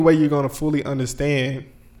way you're going to fully understand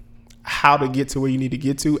how to get to where you need to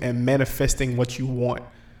get to and manifesting what you want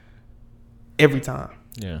every time.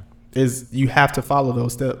 Yeah. Is you have to follow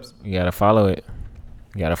those steps. You got to follow it.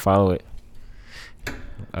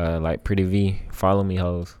 Like Pretty V, follow me,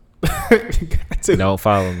 hoes. Don't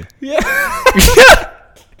follow me. Yeah.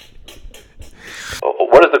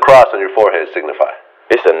 What does the cross on your forehead signify?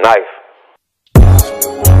 It's a knife.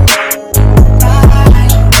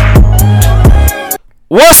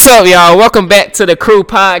 What's up, y'all? Welcome back to the Crew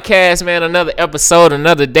Podcast, man. Another episode,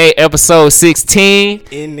 another day, episode 16.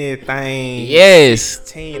 Anything. Yes.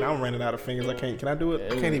 16. I'm running out of fingers. I can't. Can I do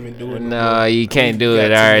it? I can't even do it. No, you can't do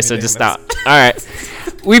it. All right, so just stop. All right.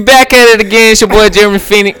 We back at it again. It's your boy, Jeremy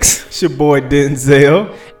Phoenix. It's your boy,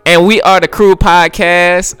 Denzel. And we are the Crew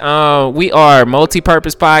Podcast. We are a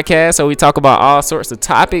multi-purpose podcast, so we talk about all sorts of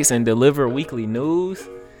topics and deliver weekly news.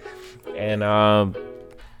 And,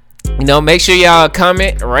 make sure y'all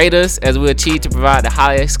comment, rate us as we achieve to provide the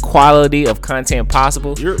highest quality of content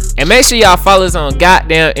possible. And make sure y'all follow us on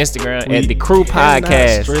goddamn Instagram at the Crew Podcast.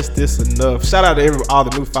 Cannot stress this enough. Shout out to all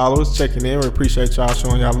the new followers checking in. We appreciate y'all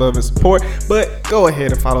showing y'all love and support. But go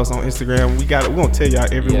ahead and follow us on Instagram. We're gonna tell y'all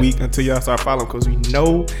every week until y'all start following, because we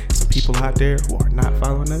know some people out there who are not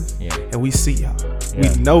following us. Yeah. And we see y'all.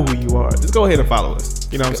 Yeah. We know who you are. Just go ahead and follow us.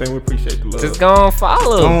 You know what I'm saying? We appreciate the love. Just go and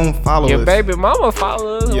follow. Go and follow Your us. baby mama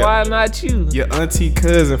follow us. Yeah. Why not you? Your auntie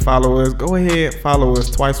cousin follow us. Go ahead, follow us.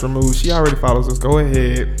 Twice removed. She already follows us. Go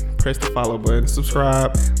ahead, press the follow button,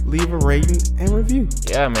 subscribe, leave a rating and review.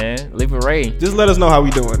 Yeah, man, leave a rating. Just let us know how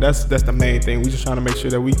we doing. That's the main thing. We just trying to make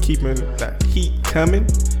sure that we keeping that heat coming.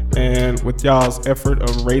 And with y'all's effort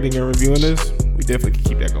of rating and reviewing us, we definitely can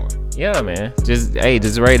keep that going. Yeah, man. Just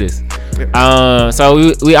rate us. Yeah.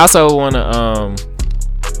 So we also want to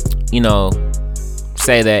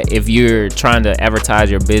say that if you're trying to advertise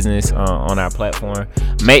your business on our platform,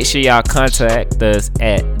 make sure y'all contact us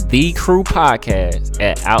at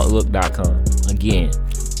thecrewpodcast@outlook.com. Again,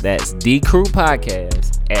 that's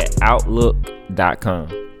thecrewpodcast@outlook.com.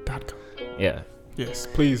 Yeah. Yes,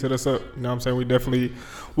 please hit us up. You know what I'm saying? We definitely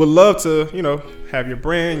would love to, have your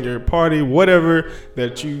brand, your party, whatever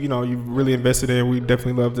that you've really invested in. We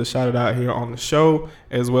definitely love to shout it out here on the show,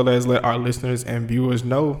 as well as let our listeners and viewers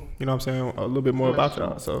know, you know what I'm saying, a little bit more about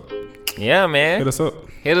y'all. So yeah, man.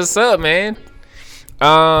 Hit us up, man.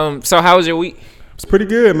 So how was your week? It's pretty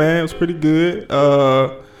good, man. It was pretty good.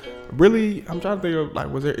 Really, I'm trying to think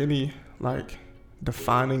of, was there any,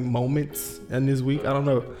 defining moments in this week? I don't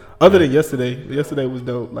know. Other than yesterday. Yesterday was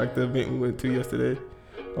dope. The event we went to yesterday.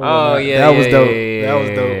 That was dope. That was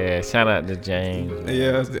dope. Yeah, shout out to James.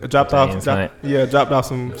 Yeah, dropped off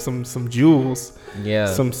some jewels. Yeah,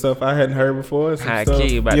 some stuff I hadn't heard before. How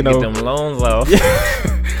key about to get them loans off.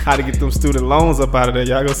 How to get them student loans up out of there.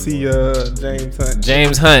 Y'all go see James Hunt.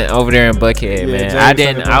 James Hunt over there in Buckhead, man.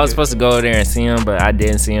 I was supposed to go over there and see him, but I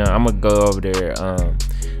didn't see him. I'm gonna go over there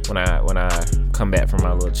when I come back from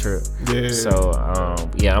my little trip. Yeah. So I'm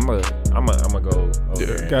gonna go over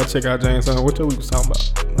there. Gotta check out James Hunt. What your week was talking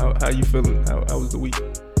about? How you feeling? How was the week?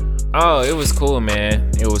 Oh, it was cool, man.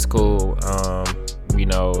 It was cool.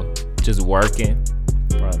 Just working,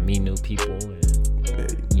 meet new people,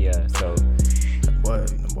 and so.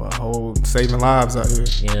 What whole saving lives out here.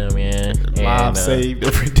 Yeah, man. Lives saved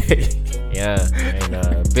every day. Yeah, and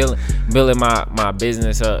building my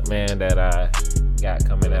business up, man, that I got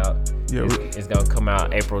coming out. Yeah, it's gonna come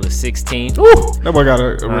out April the 16th. Woo! That boy got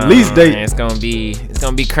a release date. It's gonna be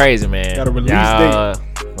crazy, man. Got a release date.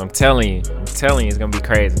 I'm telling you, it's gonna be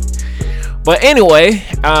crazy. But anyway,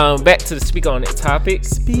 back to the speak on it topic.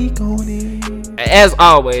 Speak on it. As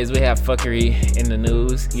always, we have fuckery in the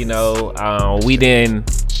news. We didn't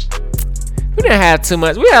have too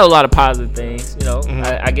much. We had a lot of positive things.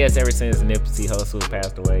 Mm-hmm. I guess ever since Nipsey Hussle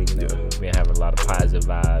passed away, we've been having a lot of positive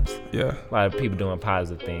vibes. Yeah, a lot of people doing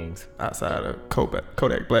positive things outside of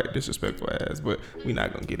Kodak Black disrespectful ass, but we're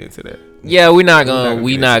not gonna get into that. Yeah, we're not gonna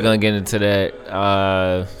get into that.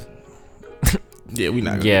 We're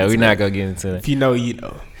not gonna get into that. If you know, you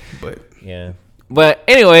know. But yeah. But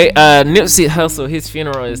anyway, Nipsey Hussle, his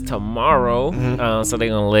funeral is tomorrow. Mm-hmm. So they're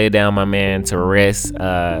going to lay down my man to rest.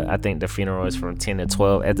 I think the funeral is from 10 to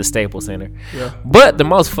 12 at the Staples Center. Yeah. But the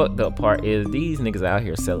most fucked up part is these niggas out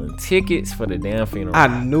here selling tickets for the damn funeral. I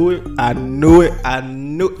knew it. I knew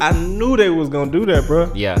they was going to do that,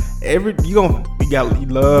 bro. Yeah. You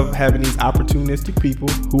love having these opportunistic people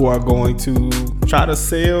who are going to try to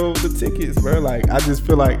sell the tickets, bro. I just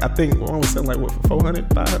feel I think one was selling for $400,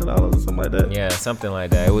 $500 or something like that. Yeah, something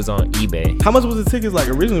like that. It was on eBay. How much was the tickets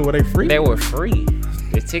originally? Were they free? They were free.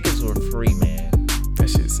 The tickets were free, man. That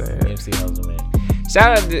shit's sad. MC Hussle, man.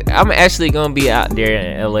 Shout out to, I'm actually gonna be out there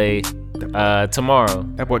in LA tomorrow.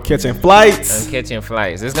 That boy catching flights. I'm catching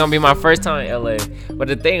flights. It's gonna be my first time in LA. But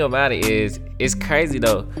the thing about it is, it's crazy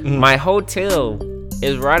though. My hotel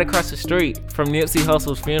is right across the street from Nipsey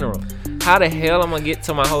Hussle's funeral. How the hell am I gonna get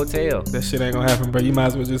to my hotel? That shit ain't gonna happen, bro. You might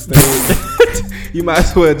as well just stay. You might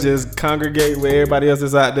as well just congregate where everybody else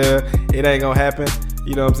is out there. It ain't gonna happen.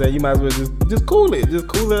 You know what I'm saying? You might as well just cool it. Just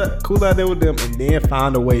cool out there with them and then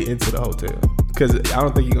find a way into the hotel. Cause I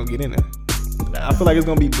don't think you're gonna get in there. I feel like it's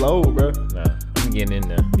gonna be blowed, bro. Nah, I'm getting in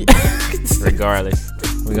there. Regardless.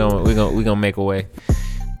 We gonna make a way.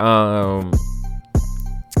 But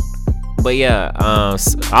yeah,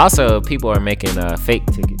 also people are making fake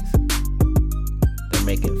tickets. They're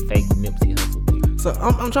making fake Nipsey Hussle tickets. So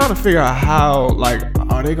I'm trying to figure out how, like,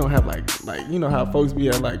 are they gonna have like you know how folks be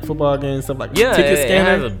at like football games and stuff, like ticket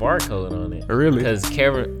scanner? It has a barcode on it. Really? Because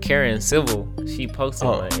Karen Civil, she posted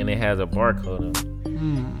one and it has a barcode on it.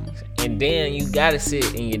 And then you gotta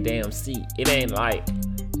sit in your damn seat. It ain't like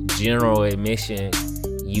general admission.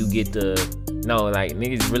 You get like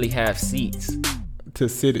niggas really have seats to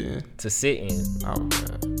sit in. Oh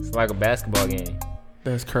god, it's like a basketball game.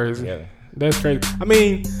 That's crazy. Yeah. That's crazy. I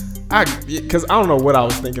mean, because I don't know what I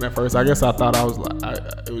was thinking at first. I guess I thought I was like,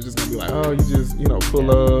 it was just gonna be like, oh, you just pull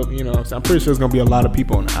up. You know what I'm saying? I'm pretty sure it's gonna be a lot of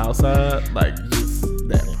people on the outside, like just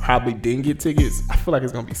that probably didn't get tickets. I feel like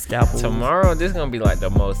it's gonna be scalpels. Tomorrow, this is gonna be like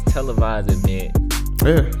the most televised event.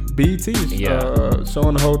 Yeah, BET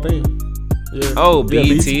showing the whole thing. Yeah. Oh,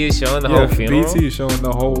 BET is showing the whole funeral? BET is showing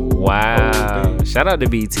the whole Wow. Whole thing. Shout out to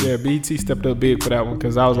BET. Yeah, BET stepped up big for that one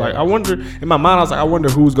because I was like, I wonder, in my mind, I was like, I wonder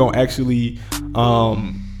who's going to actually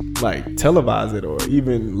like televise it or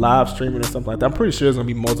even live streaming or something like that. I'm pretty sure there's going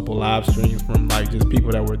to be multiple live streams from like just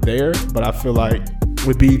people that were there. But I feel like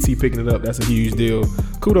with BET picking it up, that's a huge deal.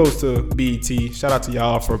 Kudos to BET. Shout out to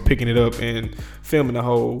y'all for picking it up and filming the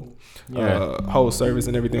whole service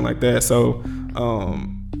and everything like that. So,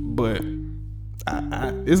 but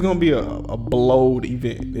it's gonna be a blowed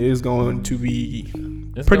event. It's going to be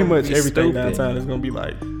pretty much everything downtown is gonna be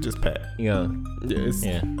like just packed. Yeah.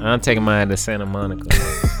 I'm taking mine to Santa Monica.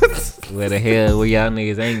 Where y'all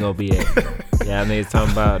niggas ain't gonna be at? Y'all niggas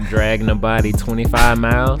talking about dragging a body 25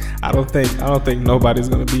 miles. I don't think nobody's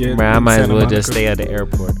gonna be in. I might as well just stay at the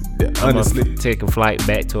airport. Yeah, honestly, I'm take a flight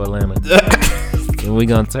back to Atlanta. And we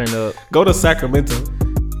gonna turn up. Go to Sacramento.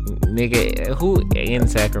 Nigga, who in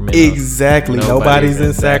Sacramento? Exactly. Nobody's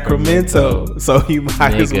in Sacramento. So you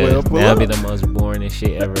might as well pull that'll up. be the most boring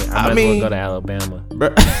shit ever. I might as well go to Alabama.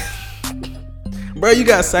 Bro, you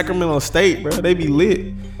got Sacramento State, bro. They be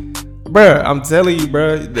lit. Bro, I'm telling you,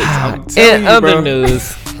 bro. In other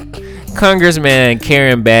news, Congressman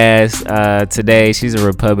Karen Bass, today, she's a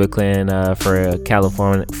Republican for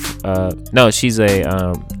California. She's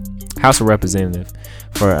a House of Representative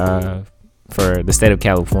for the state of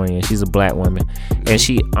California. She's a black woman, and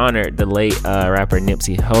she honored the late rapper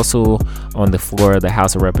Nipsey Hussle on the floor of the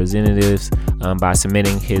House of Representatives by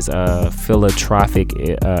submitting his philanthropic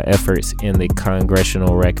efforts in the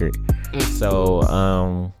congressional record.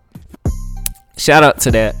 So shout out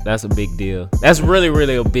to that. That's a big deal. That's really,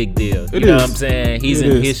 really a big deal. You know what I'm saying? He's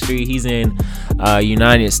in history. He's in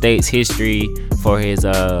United States history for his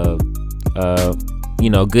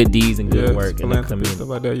good deeds and good work in the community, stuff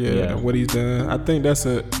like that. And what he's done. I think that's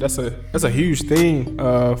a huge thing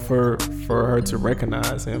for her to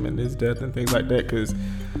recognize him and his death and things like that. Because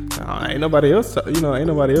ain't nobody else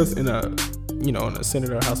in a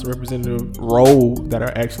senator or House of Representative role that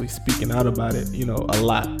are actually speaking out about it. A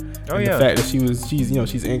lot. The fact that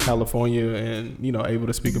she's in California and able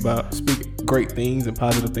to speak great things and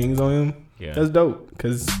positive things on him. Yeah, that's dope.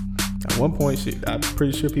 Because at one point, I'm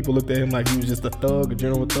pretty sure people looked at him like he was just a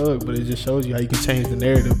general thug, but it just shows you how you can change the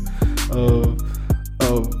narrative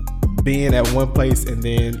of being at one place and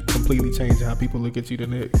then completely changing how people look at you the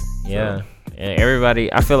next. Yeah. So. And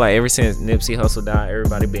everybody, I feel like ever since Nipsey Hussle died,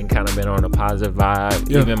 everybody been on a positive vibe.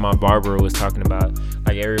 Yeah. Even my barber was talking about,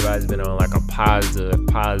 like, everybody's been on like a positive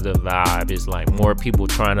vibe. It's like more people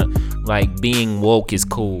trying to, like, being woke is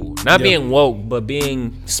cool. Not being woke, but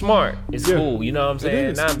being smart is cool. You know what I'm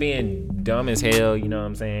saying? Not being dumb as hell. You know what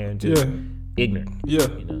I'm saying? Just ignorant. Yeah.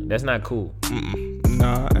 That's not cool.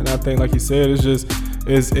 Nah, and I think, like you said,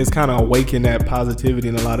 it's kind of awakened that positivity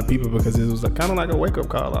in a lot of people because it was kind of like a wake up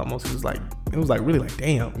call almost. It was like really like,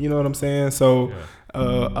 damn, you know what I'm saying? So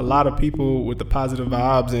a lot of people with the positive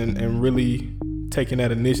vibes and really taking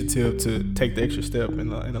that initiative to take the extra step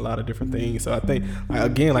in a lot of different things. So I think,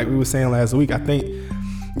 again, like we were saying last week, I think,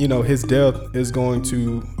 his death is going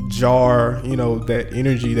to jar, that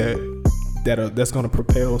energy that's going to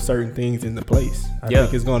propel certain things into place. I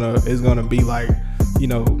think it's going to be like you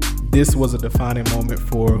know, this was a defining moment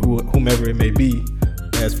for whomever it may be,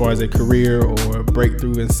 as far as a career or a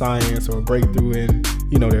breakthrough in science or a breakthrough in,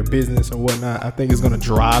 you know, their business or whatnot. I think it's going to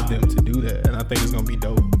drive them to do that, and I think it's going to be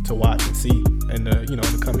dope to watch and see, and you know,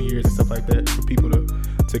 in the coming years and stuff like that, for people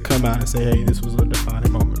to come out and say, hey, this was a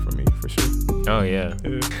defining moment for me, for sure. Oh yeah.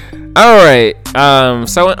 All right.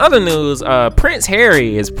 So in other news, Prince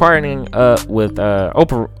Harry is partnering up with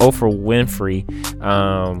Oprah Winfrey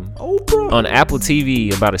on Apple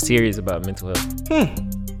TV about a series about mental health.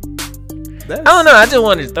 I don't know. I just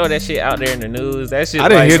wanted to throw that shit out there in the news. That shit. I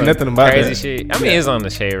didn't hear nothing about crazy that. Shit. I mean, it's on the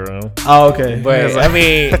Shade Room. Oh, okay. But I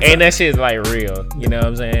mean, ain't that shit like real? You know what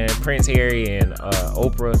I'm saying? Prince Harry and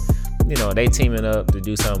Oprah, you know, they teaming up to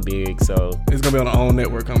do something big. So it's gonna be on their own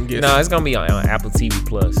network, I'm guessing. No, it's gonna be on Apple TV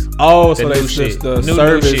Plus. Oh, so that's just the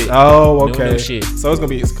service. Shit. Oh, okay. New shit. So it's gonna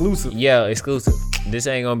be exclusive. Yeah, exclusive. This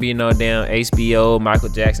ain't gonna be no damn HBO, Michael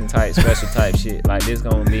Jackson type special type shit. Like, this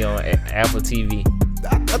gonna be on Apple TV.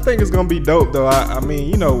 I think it's gonna be dope though. I mean,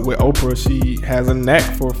 you know, with Oprah, she has a knack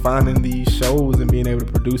for finding these shows and being able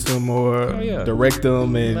to produce them or direct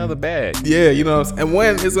them, and another bag. Yeah, you know, and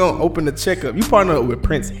when it's gonna open the checkup, you partner up with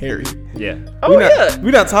Prince Harry. Yeah.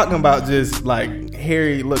 We're not talking about just like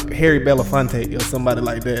Harry Belafonte or somebody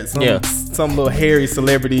like that. Some little Harry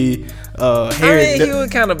celebrity. Harry. I mean, he was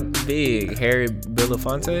kind of big, Harry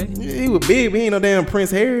Belafonte. Yeah, he was big, but he ain't no damn Prince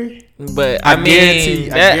Harry. But I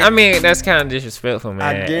mean, that's kind of disrespectful,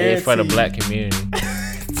 man. For the black community.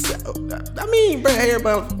 I mean, bro, Harry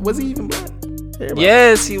was he even black?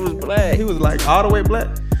 Yes, he was black. He was like all the way black.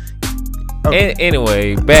 Okay.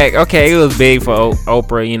 Anyway, back. Okay, it was big for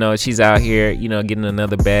Oprah. You know, she's out here, you know, getting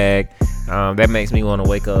another bag. That makes me want to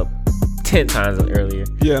wake up 10 times earlier.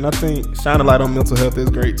 Yeah, and I think shining a light on mental health is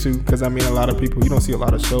great too, because I mean, a lot of people, you don't see a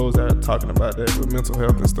lot of shows that are talking about that with mental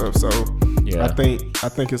health and stuff. So yeah, I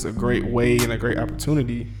think it's a great way and a great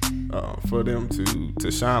opportunity for them to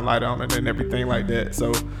shine light on it and everything like that.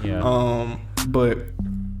 So yeah, but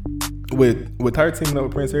with her teaming up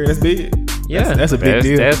with Prince Harry, that's big. Yeah, that's a big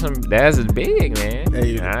deal. That's big, man.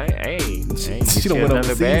 Hey, she done went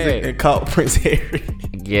overseas and caught Prince Harry.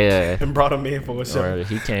 Yeah, and brought him in for a show. Or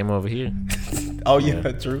he came over here. Oh yeah,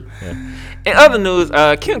 true. Yeah. In other news,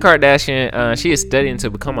 Kim Kardashian, she is studying to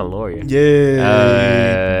become a lawyer.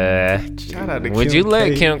 Yeah. Shout out to Kim. Would you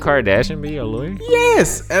let Kim Kardashian be a lawyer?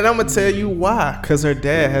 Yes, and I'm gonna tell you why. Because her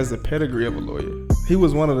dad has the pedigree of a lawyer. He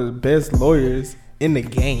was one of the best lawyers in the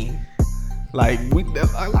game. Like,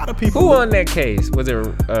 a lot of people. Who won that case? Was it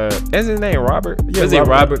is his name Robert? Yeah, was it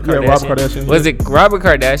Robert Kardashian? Yeah, Robert Kardashian. Was it Robert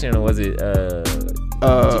Kardashian or was it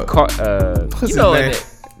what's his name?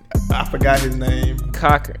 I forgot his name.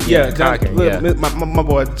 Cocker. Yeah, Cocker. Yeah. My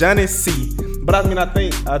boy Johnny C. But I mean, I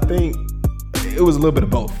think it was a little bit of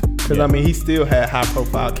both. Because I mean, he still had high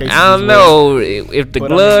profile cases. I don't know if the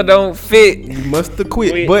glove don't fit. You must have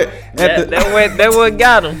quit. But that what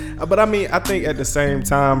got him. But I mean, I think at the same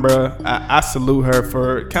time, bro, I salute her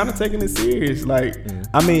for kind of taking it serious. Like,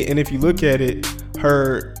 I mean, and if you look at it,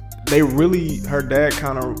 her dad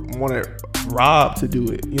kind of wanted Rob to do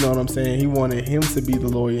it. You know what I'm saying? He wanted him to be the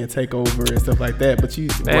lawyer and take over and stuff like that. But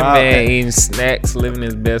that man eating snacks, living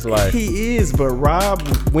his best life. He is, but Rob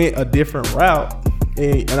went a different route.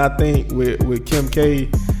 And I think with Kim K,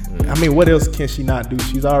 I mean, what else can she not do?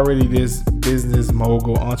 She's already this business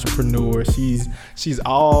mogul, entrepreneur. She's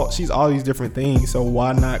all these different things. So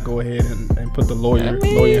why not go ahead and put the lawyer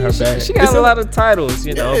in her bag? She got a lot of titles,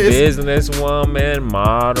 you know, businesswoman,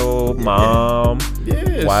 model, mom,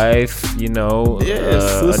 wife, you know,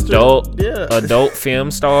 adult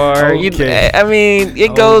film star. Okay. I mean,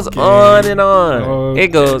 it goes on and on. Okay. It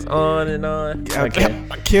goes on and on. Okay.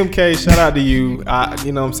 Kim K, shout out to you.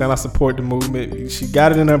 You know what I'm saying? I support the movement. She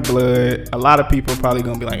got it in her blood. A lot of people probably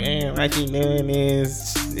gonna be like, why she doing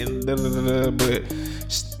this? But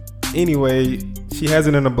anyway, she has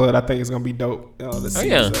it in her blood. I think it's gonna be dope to see.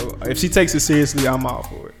 So if she takes it seriously, I'm all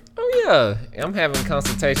for it. Oh yeah, I'm having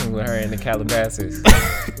consultation with her in the Calabasas.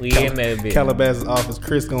 We in that bit. Calabasas office.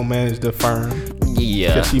 Chris gonna manage the firm.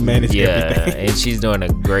 Yeah, she managed everything, and she's doing a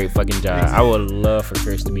great fucking job. I would love for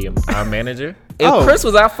Chris to be our manager. If Chris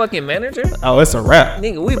was our fucking manager, it's a wrap.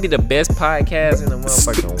 Nigga, we'd be the best podcast in the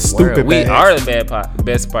motherfucking world. We bad. are the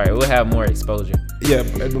best part. We'll have more exposure. Yeah,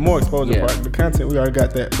 the more exposure part. The content, we already got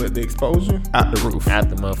that, but the exposure, out the roof. Out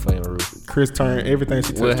the motherfucking roof. Chris turned everything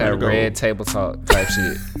she touched. We'll have red table talk type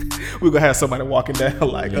shit. We're gonna have somebody walking down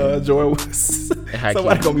like Joy was.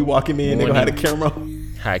 Somebody gonna be walking in. They're gonna have the camera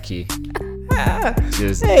on. High key.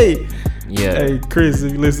 Just hey, Chris,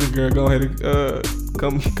 if you listen, girl, go ahead and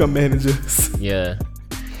come manage us. Yeah.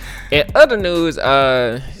 In other news,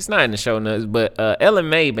 it's not in the show notes, but Ella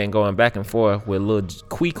May been going back and forth with Lil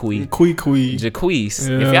Quee. Jacquees.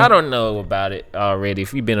 Yeah. If y'all don't know about it already,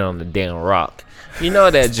 if you've been on the damn rock, you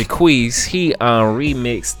know that Jacquees, he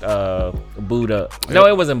remixed Boot Up. No,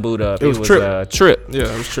 it wasn't Boot Up. It was Trip. Trip. Yeah,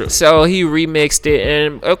 it was Trip. So he remixed it,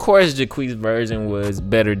 and of course Jacquees' version was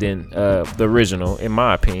better than the original, in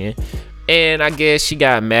my opinion. And I guess she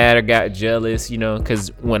got mad or got jealous, you know, because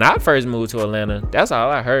when I first moved to Atlanta, that's all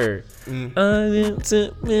I heard. That's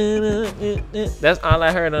all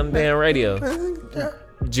I heard on the damn radio.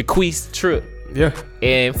 Jacquees Trip. Yeah.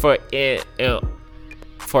 And for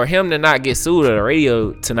him to not get sued, or the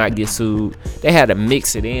radio to not get sued, they had to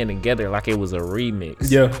mix it in together like it was a remix.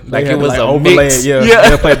 Yeah, like it was a overlay mix. Yeah,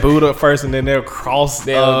 they'll play Boot Up first, and then they'll cross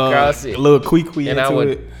it. A little Quee into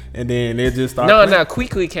it, and then they'll just start. No,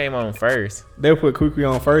 Quee came on first. They'll put Quee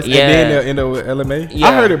on first, Yeah. and then they'll end up with LMA. Yeah.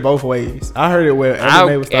 I heard it both ways. I heard it where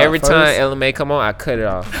LMA would start every first. time LMA come on, I cut it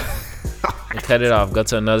off. Cut it off. Go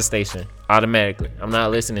to another station automatically. I'm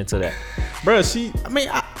not listening to that. Bro, She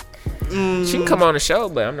can come on the show,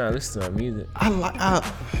 but I'm not listening to her music. I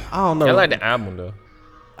don't know. I like the album though.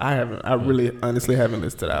 I haven't. I really, honestly, haven't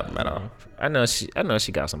listened to the album at all. I know she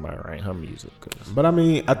got somebody writing her music. But I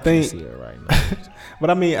mean, I think. See her right now. But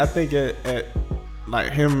I mean, I think at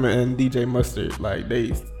like him and DJ Mustard, like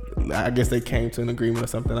I guess they came to an agreement or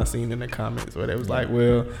something. I seen in the comments where they was like,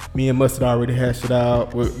 well, me and Mustard already hashed it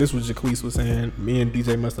out. Well, this was Jacquees was saying, me and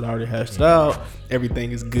DJ Mustard already hashed it out.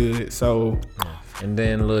 Everything is good. So. And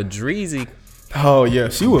then Lil Dreezy. Oh yeah,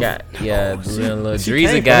 she was. Lil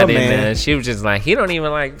Dreezy got in there. And she was just like, he don't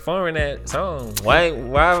even like performing that song. Why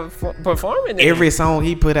performing it? Every song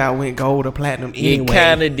he put out went gold or platinum anyway. It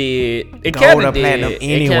kind of did. It Gold kind or of platinum did.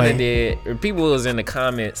 anyway. It kind of did. People was in the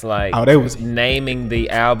comments like, they was naming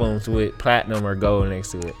the albums with platinum or gold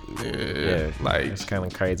next to it. Yeah, like it's kind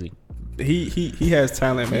of crazy. He has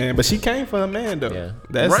talent, man. But she came for a man though.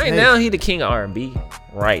 Yeah. Now he the king of R&B.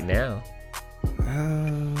 Right now.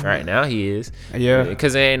 Right now he is. Yeah.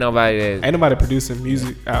 Because there ain't nobody producing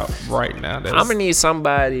music out right now. I'm gonna need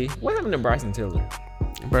somebody. What happened to Bryson Tiller?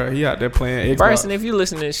 Bro, he out there playing Xbox. Bryson, if you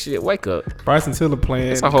listen to this shit, wake up. Bryson Tiller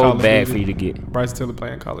playing. It's a whole bag for you to get. Bryson Tiller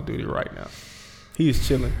playing Call of Duty right now. He is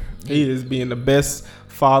chilling. He is being the best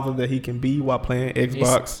father that he can be while playing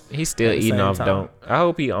Xbox. He's still eating off don't. I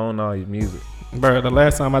hope he own all his music. Bro, the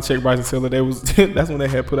last time I checked Bryson Tiller, that's when they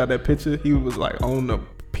had put out that picture. He was like on the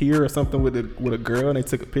pier or something with a girl, and they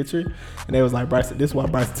took a picture, and they was like, Bryson, this is why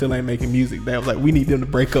Bryson Tiller ain't making music. They was like, we need them to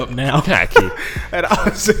break up now. And I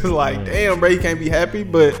was just like, damn, bro, you can't be happy.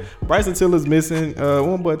 But Bryson Tiller's missing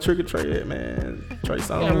one but Trigger Trey, man. Trey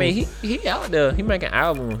Songz. Yeah, I mean, he out there. He making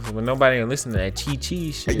albums when nobody ain't listening to that Chi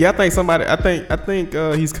shit. Yeah, I think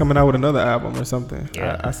he's coming out with another album or something.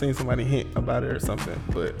 Yeah. I seen somebody hint about it or something,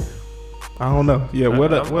 but I don't know. Yeah,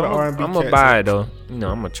 what a R&B. I'm gonna buy it though. You know,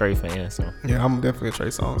 I'm a Trey fan, so yeah, I'm definitely a Trey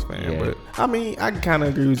Songz fan. Yeah. But I mean, I kind of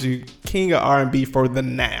agree with you. King of R&B for the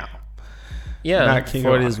now. Yeah, not king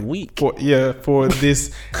for of this R&B. week. For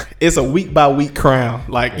this, it's a week by week crown.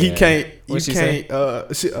 Like you can't. What'd she say?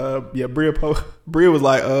 Bria was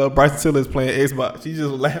like, Bryson Tiller is playing Xbox. She just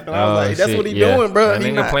was laughing. I was like, that's what he doing, bro. He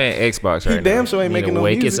not playing Xbox right now. He damn sure ain't making no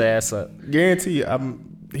wake music. his ass up. Guarantee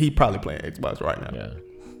he probably playing Xbox right now. Yeah.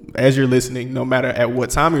 As you're listening, no matter at what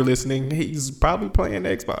time you're listening, he's probably playing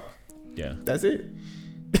Xbox. Yeah. That's it.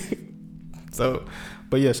 So,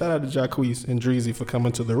 but yeah, shout out to Jacquees and Dreezy for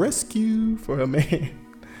coming to the rescue for her man.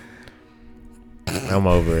 I'm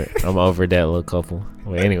over it. I'm over that little couple.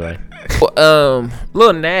 Well, anyway.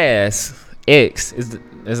 Lil Nas X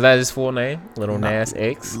is that his full name? Lil Nas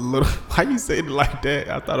X? Why you say it like that?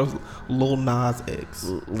 I thought it was Lil Nas X.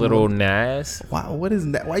 Lil Nas? Wow, what is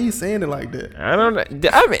that? Why you saying it like that? I don't know.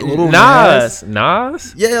 I mean, Lil Nas?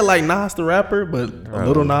 Nas? Yeah, like Nas the rapper, but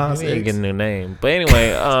Lil Nas He ain't X. getting a new name. But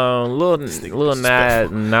anyway, Lil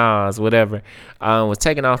Nas, whatever, was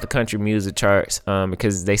taken off the country music charts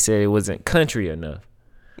because they said it wasn't country enough.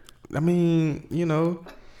 I mean, you know,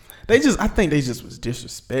 I think they just was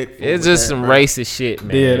disrespectful. It's just some racist shit,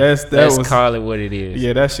 man. Yeah, let's call it what it is.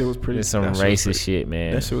 Yeah, that shit was pretty. It's some racist shit,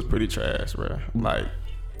 man. That shit was pretty trash, bro. Like,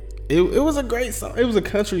 it was a great song. It was a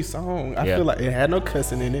country song. I feel like it had no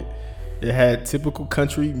cussing in it. It had typical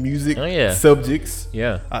country music subjects.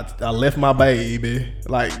 Yeah, I left my baby.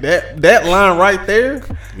 Like that line right there.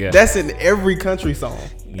 Yeah, that's in every country song.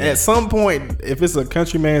 Yeah. At some point, if it's a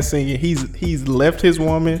country man singing, he's left his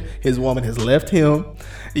woman has left him.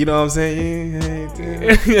 You know what I'm saying? You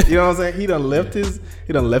know what I'm saying? He done left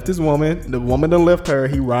his woman. The woman done left her.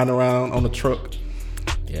 He riding around on the truck.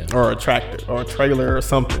 Yeah. or a tractor or a trailer or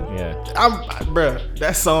something. Yeah. Bruh,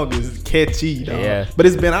 that song is catchy, dog. Yeah. But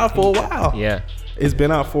it's been out for a while. Yeah. It's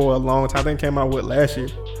been out for a long time. I think it came out last year.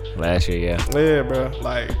 Last year, yeah. Yeah, bro.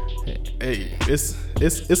 Like, hey, it's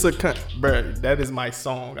bro. That is my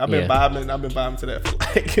song. I've been vibing to that for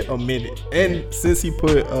like a minute. And since he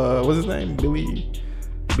put what's his name, Billy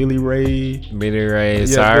Ray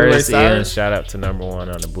Cyrus. Cyrus. Yeah, shout out to #1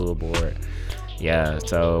 on the Billboard. Yeah,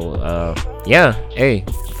 so hey,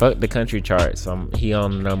 fuck the country charts. He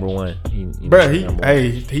on #1. He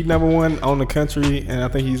 #1 on the country, and I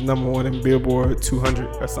think he's #1 in Billboard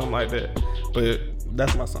 200 or something like that. But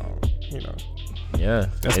that's my song, you know. Yeah,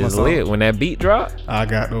 that's it's my song. lit. When that beat drop, I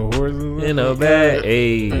got the horses in a bag.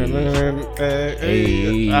 Hey.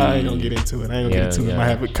 I ain't gonna get into it. I might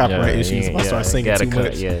have copyright issues if I start singing too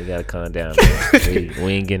much. Yeah, you gotta calm down, man.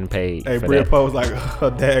 we ain't getting paid. Hey, Bria Poe's like, her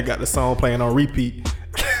dad got the song playing on repeat.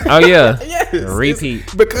 Oh yeah, yes, repeat.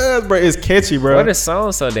 Because, bro, it's catchy, bro. Why the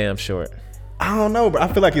song so damn short? I don't know, bro. I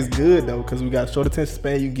feel like it's good though, because we got short attention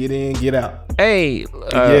span. You get in, get out. Hey,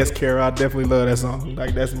 yes, Carol, I definitely love that song.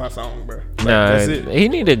 Like, that's my song, bro. Like, that's it. He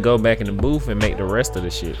need to go back in the booth and make the rest of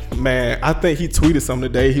the shit. Man, I think he tweeted something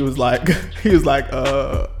today. He was like,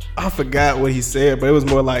 I forgot what he said, but it was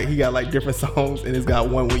more like he got like different songs, and it's got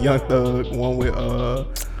one with Young Thug, one with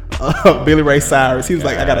Billy Ray Cyrus. He was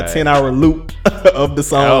like, I got a 10-hour loop of the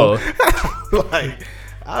song. Oh.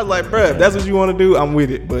 I was like, bruh, if that's what you want to do, I'm with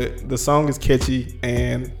it. But the song is catchy,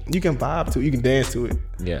 and you can vibe to it. You can dance to it.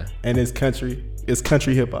 Yeah. And it's country. It's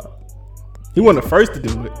country hip hop. He wasn't the first to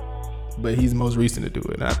do it, but he's the most recent to do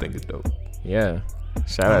it, and I think it's dope. Yeah.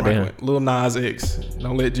 Shout out to him. Lil Nas X.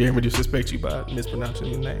 Don't let Jeremy disrespect you by mispronouncing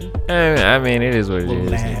his name. I mean, it is what it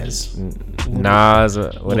is. Nas or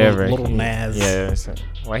whatever. Little Nas. Yeah. So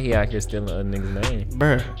why he out here stealing a nigga's name?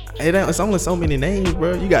 Bruh, it's only so many names,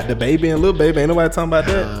 bro. You got the baby and Lil Baby. Ain't nobody talking about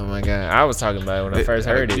that. Oh my god, I was talking about it when I first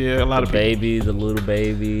heard it. Yeah, a lot of baby, the little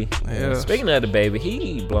baby. Yeah. Speaking of the baby,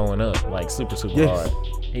 he blowing up like super hard.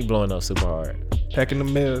 He blowing up super hard. Packing the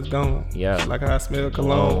mails, gone. Yeah. Like how I smell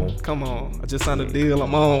cologne. Come on. I just signed a deal.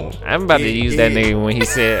 I'm on. I'm about to use that nigga when he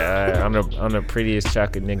said, I'm the prettiest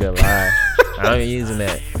chocolate nigga alive. I'm using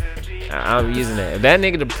that. I'm using that. If that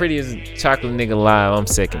nigga the prettiest chocolate nigga alive, I'm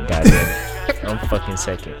second, goddamn it. I'm fucking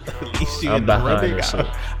second. At least you I'm behind this shit.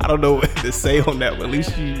 I don't know what to say on that, but at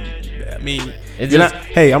least you, I mean, it's just,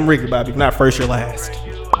 hey, I'm Ricky Bobby. Not first, you're last.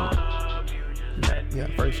 Yeah,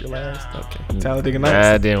 first, you're last. Okay. Talladega Nights.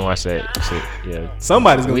 I didn't watch that shit. Yeah.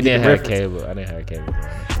 Somebody's going to get the reference. Cable. I didn't have cable.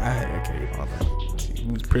 I had cable. It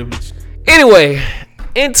was privileged. Anyway,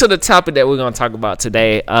 into the topic that we're going to talk about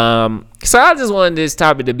today. So I just wanted this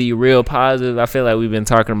topic to be real positive. I feel like we've been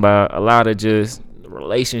talking about a lot of just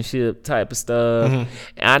relationship type of stuff. And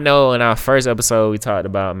I know in our first episode we talked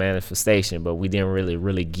about manifestation, but we didn't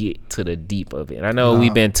really get to the deep of it. And I know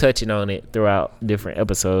we've been touching on it throughout different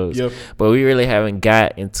episodes, but we really haven't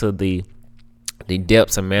got into the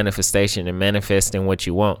depths of manifestation and manifesting what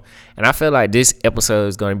you want. And I feel like this episode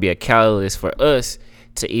is going to be a catalyst for us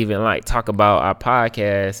to even like talk about our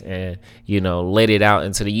podcast and, you know, let it out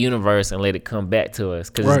into the universe and let it come back to us,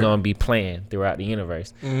 because it's going to be playing throughout the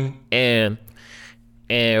universe. And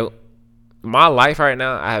my life right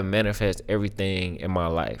now, I have manifested everything in my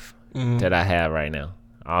life that I have right now,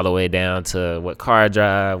 all the way down to what car I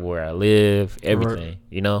drive, where I live, everything,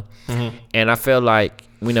 you know. And I feel like,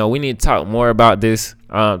 you know, we need to talk more about this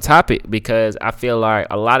topic, because I feel like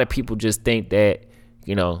a lot of people just think that,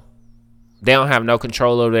 you know, they don't have no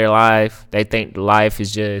control over their life. They think life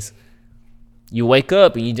is just, you wake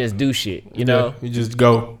up and you just do shit, you know? You just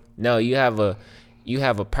go. No, you have a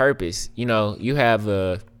purpose. You know, you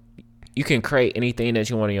can create anything that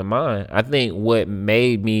you want in your mind. I think what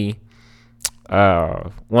made me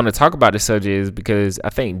want to talk about this subject is because I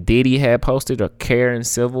think Diddy had posted, or Karen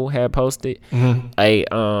Civil had posted a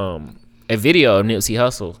video of Nipsey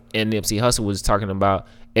Hussle, and Nipsey Hussle was talking about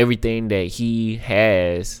everything that he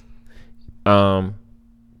has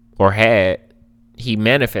or had, he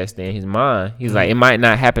manifested in his mind. He's like, it might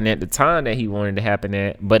not happen at the time that he wanted to happen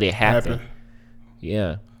at, but it happened.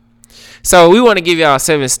 Yeah. So we want to give y'all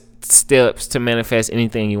 7 steps to manifest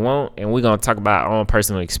anything you want, and we're going to talk about our own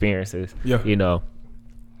personal experiences, you know,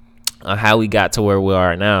 how we got to where we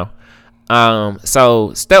are now.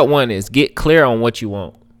 So step 1 is get clear on what you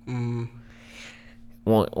want.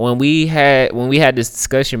 When we had this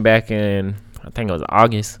discussion back in, I think it was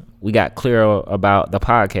August, we got clear about the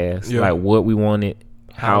podcast, like what we wanted,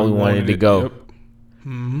 how we wanted to go.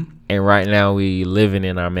 And right now we living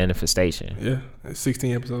in our manifestation. Yeah,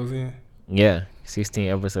 16 episodes in. Yeah, 16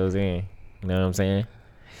 episodes in. You know what I'm saying?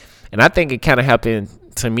 And I think it kind of happened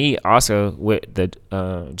to me also with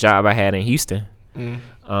the job I had in Houston.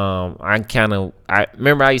 I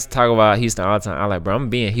remember I used to talk about Houston all the time. I like, bro, I'm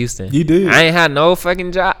being Houston. You did. I ain't had no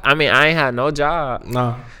fucking job. I mean, I ain't had no job.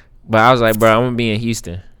 Nah. But I was like, bro, I'm gonna be in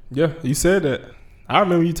Houston. Yeah, you said that. I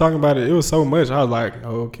remember you talking about it. It was so much. I was like,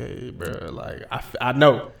 okay, bro. Like, I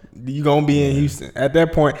know you gonna be in Houston. At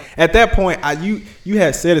that point, you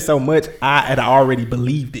had said it so much. I had already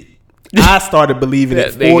believed it. I started believing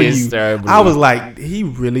it for you. I was like, he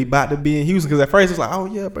really about to be in Houston, because at first it was like, oh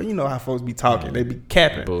yeah, but you know how folks be talking. They be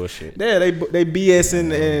capping. Bullshit. Yeah, they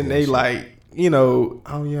BSing and they like, you know,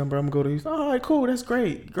 oh yeah, bro, I'm gonna go to Houston. All right, cool, that's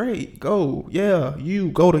great, go, yeah, you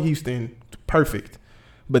go to Houston, perfect.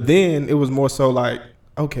 But then it was more so like,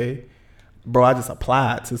 okay, bro, I just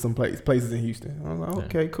applied to some places in Houston. I was like,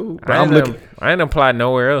 okay, cool. Bro, I ain't applied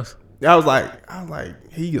nowhere else. I was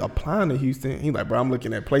like, he applying to Houston. He like, bro, I'm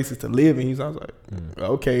looking at places to live in Houston. I was like,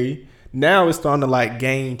 okay. Now it's starting to like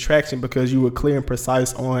gain traction because you were clear and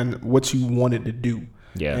precise on what you wanted to do.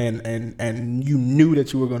 Yeah. And you knew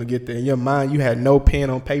that you were going to get there. In your mind, you had no pen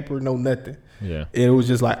on paper, no nothing. Yeah. It was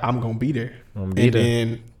just like, I'm going to be there.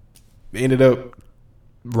 Then ended up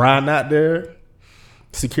riding out there,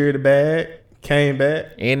 secured the bag, came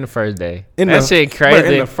back. In the first day. That shit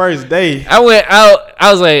crazy. In the first day. I went out.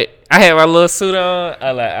 I was like, I had my little suit on.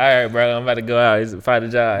 I like, all right, bro, I'm about to go out. It's find a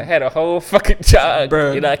job. I had a whole fucking job.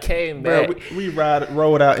 Bro, and I came back. Bro, we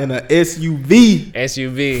rolled out in an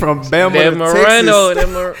SUV. From Bama to Moreno,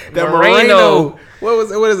 Texas. The Moreno.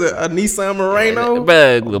 What is it? A Nissan Moreno?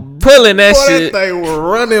 Bro, pulling that shit. That thing was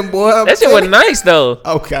running, boy. That shit was nice, though.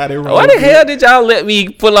 Okay, they why the hell did y'all let me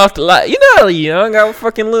pull off the lot? You know how young I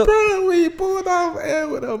fucking look. Bro, we pulled off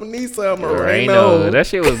with a Nissan Moreno. That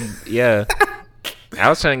shit was, yeah. I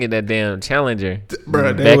was trying to get that damn Challenger.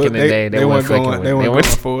 Bro, back in the day, they weren't going. They weren't going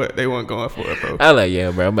for it. They weren't going for it, bro. I was like,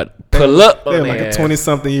 yeah, bro, I'm about to pull up on like a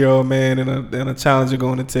 20-something-year-old man and a Challenger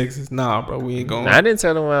going to Texas. Nah, bro, we ain't going. I didn't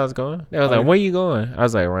tell them where I was going. They was like, where you going? I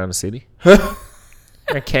was like, around the city.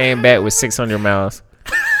 I came back with 600 miles.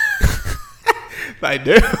 Like,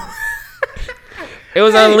 dude. It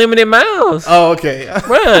was unlimited miles. Oh, okay.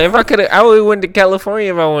 Bro, if I could have, I would have went to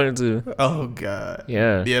California if I wanted to. Oh, God.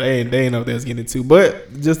 Yeah. Yeah, they ain't know what they was getting into.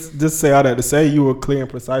 But just say all that to say you were clear and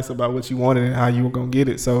precise about what you wanted and how you were going to get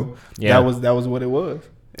it. So that was what it was.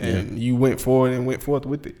 And you went forth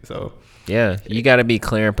with it. So yeah, you got to be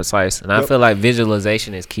clear and precise. And I feel like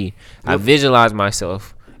visualization is key. I visualize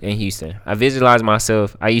myself in Houston. I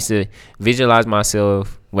used to visualize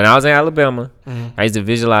myself when I was in Alabama. I used to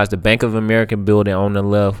visualize the Bank of America building on the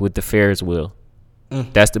left with the Ferris wheel.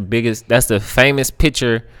 That's the famous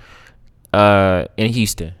picture in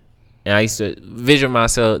Houston. And I used to visualize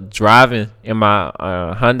myself driving in my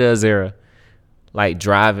Honda Azera, like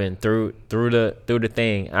driving through the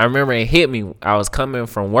thing. I remember it hit me. I was coming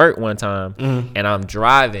from work one time and I'm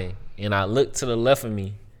driving and I looked to the left of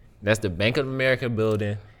me. That's the Bank of America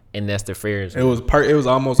building. And that's the Ferris wheel. It was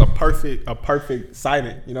almost a perfect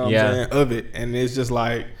sighting, you know what I'm saying, of it. And it's just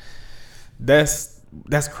like that's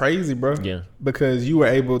crazy, bro. Yeah. Because you were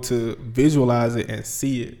able to visualize it and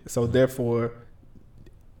see it. So therefore,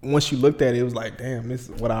 once you looked at it, it was like, damn, this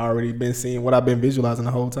is what I already been seeing, what I've been visualizing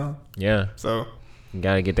the whole time. Yeah. So you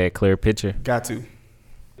gotta get that clear picture. Got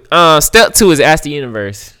to. Step 2 is ask the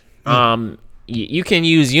universe. You can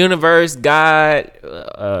use universe, God,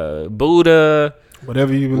 Buddha.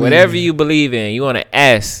 Whatever you believe in, you want to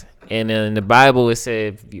ask. And in the Bible, it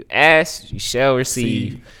said, if you ask, you shall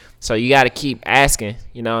receive. So you got to keep asking.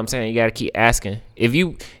 You know what I'm saying? You got to keep asking. If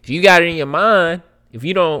you got it in your mind, if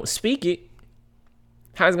you don't speak it,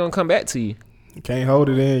 how's it going to come back to you? You can't hold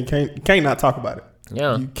it in. You can't not talk about it.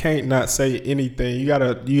 Yeah. You can't not say anything.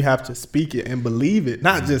 You have to speak it and believe it.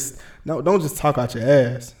 Don't just talk out your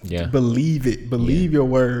ass. Yeah. Believe it. Believe your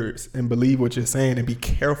words and believe what you're saying and be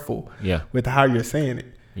careful with how you're saying it.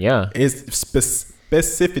 Yeah. It's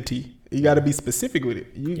specificity. You got to be specific with it.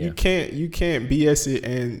 You can't BS it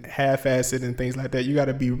and half-ass it and things like that. You got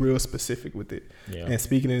to be real specific with it. Yeah. And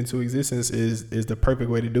speaking it into existence is the perfect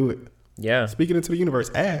way to do it. Yeah. Speaking into the universe,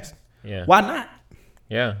 ask. Yeah. Why not?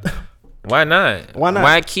 Yeah. Why not? Why not?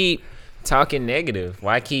 Why keep talking negative?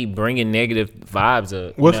 Why keep bringing negative vibes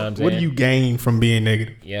up? You know what I'm saying? What do you gain from being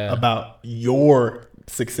negative about your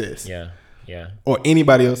success? Yeah. Or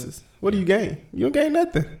anybody else's? What do you gain? You don't gain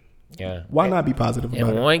nothing. Yeah. Why not be positive about it?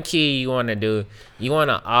 And one key you want to do, you want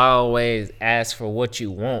to always ask for what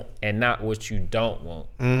you want and not what you don't want.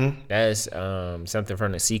 Mm-hmm. That's something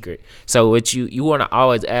from The Secret. So what you want to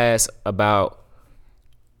always ask about,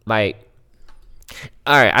 like,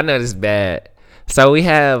 all right, I know this is bad. So we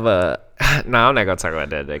have No, I'm not gonna talk about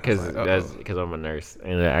that because I'm a nurse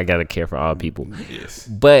and I gotta care for all people. Yes.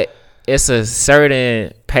 But it's a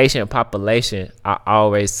certain patient population.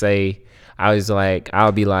 I'll be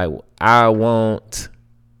like, I want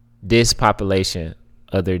this population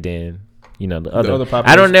other than the other population.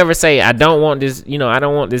 I don't never say I don't want this. I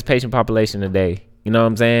don't want this patient population today. You know what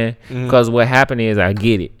I'm saying? Because what happened is I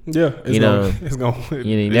get it. Yeah, it's gonna.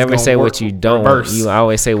 You never say what you don't want. You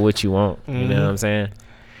always say what you want. You know what I'm saying?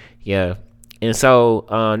 Yeah. And so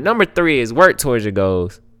number 3 is work towards your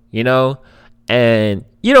goals. And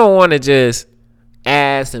you don't want to just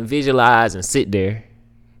ask and visualize and sit there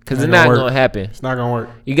because it's not gonna happen. It's not gonna work.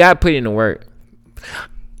 You gotta put in the work.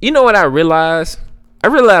 You know what I realized? I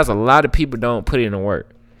realized a lot of people don't put in the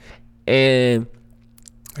work, and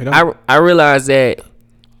I realized that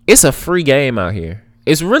it's a free game out here.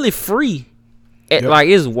 It's really free. Like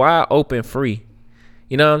it's wide open free.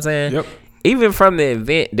 You know what I'm saying? Yep. Even from the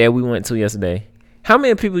event that we went to yesterday, how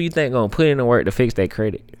many people you think gonna put in the work to fix their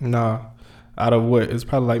credit? Nah. Out of what? It's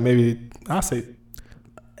probably like maybe I'll say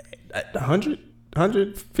 100,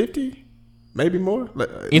 150, maybe more.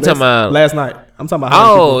 You talking about last night? I'm talking about.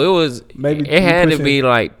 Oh, it was maybe it had to be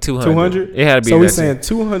like 200. 200. It had to be. So we're saying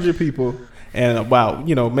 200 people, and wow,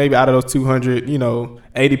 maybe out of those 200,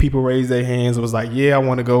 80 people raised their hands and was like, yeah, I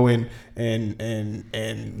want to go in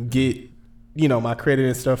and get my credit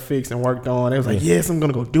and stuff fixed and worked on. It was like, yes, I'm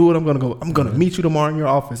gonna go do it. I'm gonna meet you tomorrow in your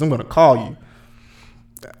office. I'm gonna call you.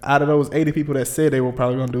 Out of those 80 people that said they were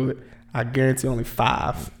probably gonna do it, I guarantee only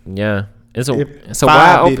 5. Yeah, it's a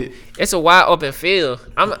wide open field.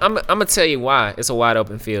 I'm gonna tell you why it's a wide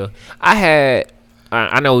open field. I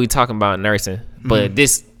know we talking about nursing, but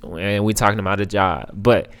and we talking about a job.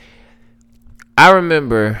 But I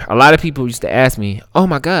remember a lot of people used to ask me, "Oh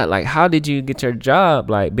my God, like how did you get your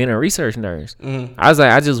job? Like being a research nurse?" I was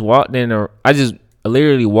like, I just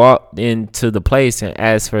literally walked into the place and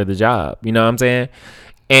asked for the job. You know what I'm saying?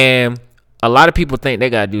 And a lot of people think they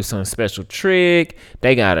got to do some special trick.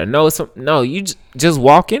 They got to know something. No, you just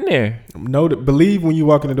walk in there. Believe when you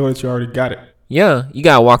walk in the door that you already got it. Yeah, you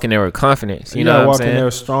got to walk in there with confidence. You know what I'm saying? Walk in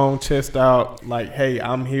there strong, chest out, like, hey,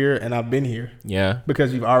 I'm here and I've been here. Yeah.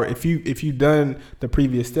 Because you've already, if you've done the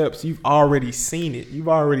previous steps, you've already seen it. You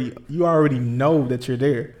already know that you're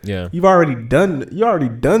there. Yeah. You already done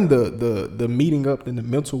the meeting up and the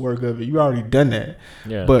mental work of it. You already done that.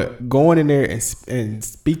 Yeah. But going in there and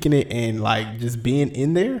speaking it and like just being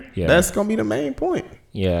in there, that's gonna be the main point.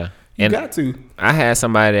 Yeah. You got to. I had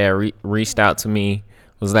somebody that reached out to me,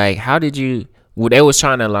 was like, how did you? Well, they was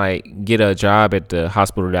trying to like get a job at the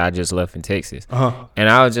hospital that I just left in Texas, and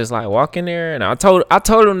I was just like walk in there, and I told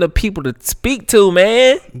them the people to speak to,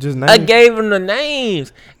 man. I gave them the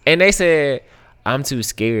names, and they said I'm too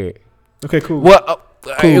scared. Okay, cool. Well,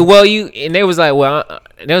 and they was like,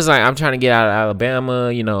 I'm trying to get out of Alabama.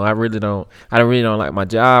 I really don't like my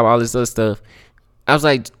job. All this other stuff. I was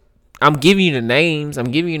like, I'm giving you the names. I'm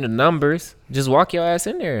giving you the numbers. Just walk your ass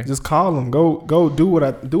in there. Just call them. Go do what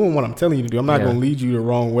I'm telling you to do. I'm not going to lead you the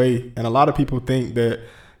wrong way. And a lot of people think that,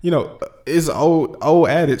 it's an old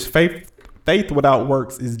adage. Faith without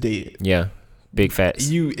works is dead. Yeah. Big facts.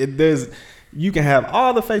 You can have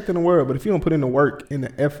all the faith in the world, but if you don't put in the work and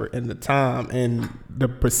the effort and the time and the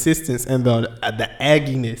persistence and the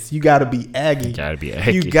agginess, you gotta be aggy. You gotta be aggy.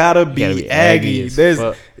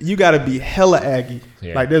 You gotta be hella aggy.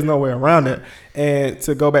 Yeah. Like there's no way around it. And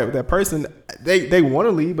to go back with that person, they want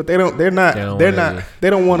to leave, but they don't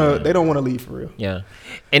want to leave for real. Yeah.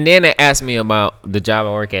 And then they asked me about the job I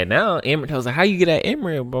work at now. Emory, I was like, how you get at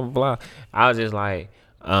Emory? Blah blah blah. I was just like,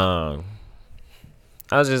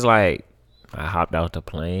 I hopped out the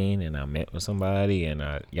plane and I met with somebody and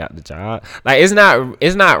I got the job. Like it's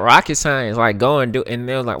not rocket science. Like go and do. And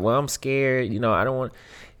they was like, well, I'm scared. I don't want.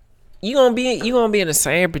 You gonna be in the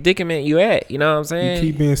same predicament you at. You know what I'm saying?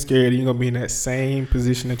 You keep being scared. You're gonna be in that same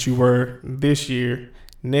position that you were this year,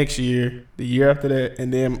 next year, the year after that,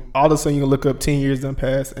 and then all of a sudden you look up 10 years done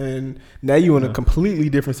pass, and now you're in a completely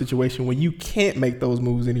different situation where you can't make those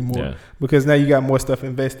moves anymore because now you got more stuff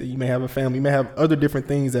invested. You may have a family. You may have other different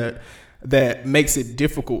things that makes it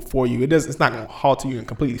difficult for you. It's not going to halt you and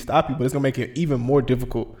completely stop you, but it's going to make it even more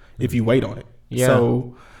difficult if you wait on it. Yeah.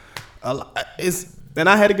 So and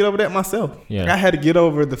I had to get over that myself. Yeah. Like I had to get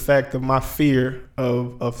over the fact of my fear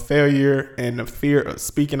of failure and the fear of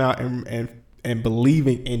speaking out and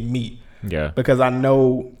believing in me. Yeah. Because I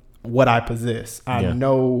know what I possess. I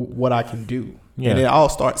know what I can do. Yeah. And it all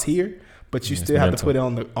starts here, but you still have to put it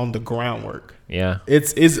on the groundwork. Yeah.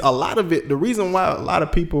 It's a lot of it. The reason why a lot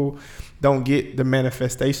of people don't get the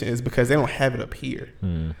manifestation is because they don't have it up here.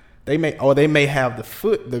 They may have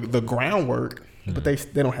the groundwork, but they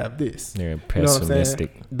don't have this. They're You know what I'm saying?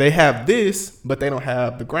 pessimistic. They have this, but they don't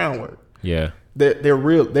have the groundwork. Yeah. They're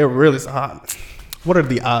really hot. What are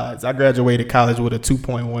the odds? I graduated college with a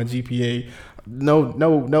 2.1 GPA.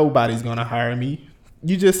 Nobody's gonna hire me.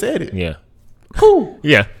 You just said it. Yeah. Cool.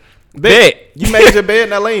 Yeah. Bet. You made your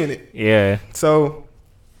bed, not laying it. Yeah. So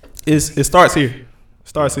it starts here.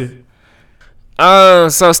 So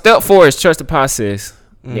step 4 is trust the process.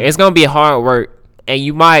 Yeah, it's gonna be hard work, and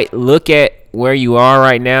you might look at where you are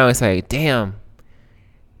right now and say, "Damn,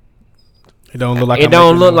 It don't look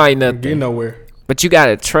like nothing. Get nowhere. But you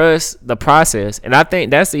gotta trust the process, and I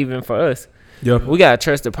think that's even for us. Yep. We gotta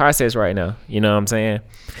trust the process right now. You know what I'm saying?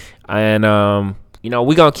 And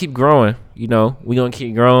we gonna keep growing.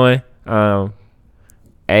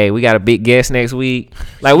 Hey, we got a big guest next week.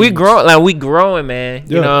 Like we growing, man.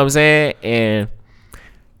 You know what I'm saying? And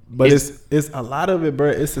but it's a lot of it, bro.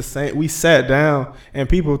 It's the same. We sat down and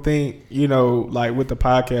people think, like with the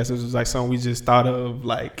podcast, it was like something we just thought of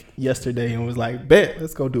like yesterday and was like, bet,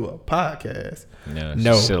 let's go do a podcast.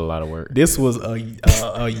 No, still a lot of work. This was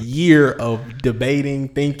a year of debating,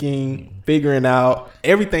 thinking, figuring out.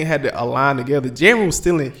 Everything had to align together. Jeremy was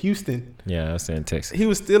still in Houston. Yeah, I was in Texas. He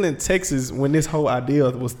was still in Texas when this whole idea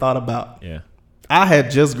was thought about. Yeah. I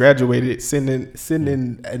had just graduated, sitting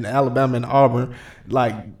in Alabama and Auburn.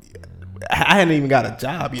 Like, I hadn't even got a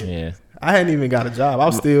job yet. Yeah. I hadn't even got a job. I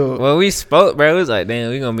was still. Well, we spoke, bro. It was like,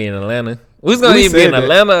 damn, we gonna be in Atlanta. We was gonna either be in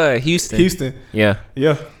Atlanta or Houston. Yeah.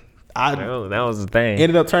 Yeah. That was the thing.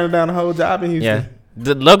 Ended up turning down the whole job in Houston. Yeah.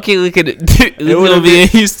 The low key we could gonna be in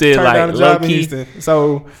Houston. Turn like down a job in Houston.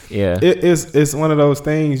 So yeah, it's one of those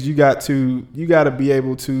things you got to be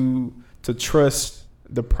able to trust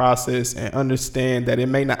the process and understand that it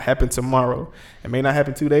may not happen tomorrow. It may not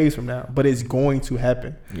happen 2 days from now, but it's going to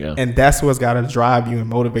happen. Yeah. And that's what's got to drive you and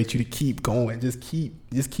motivate you to keep going. Just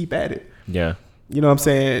keep at it. Yeah. You know what I'm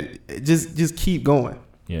saying? Just keep going.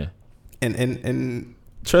 Yeah. And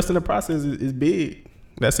trusting the process is big.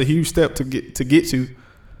 That's a huge step to get to.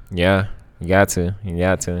 Yeah. You got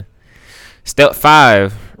to. Step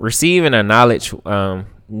 5, receive and acknowledge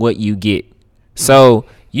what you get. So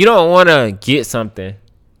you don't want to get something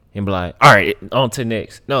and be like, all right, on to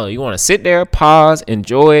next. No, you want to sit there, pause,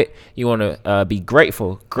 enjoy it. You want to be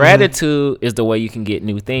grateful. Gratitude is the way you can get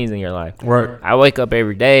new things in your life. Right. I wake up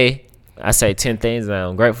every day. I say 10 things that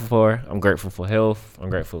I'm grateful for. I'm grateful for health. I'm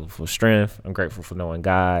grateful for strength. I'm grateful for knowing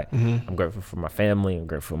God. I'm grateful for my family. I'm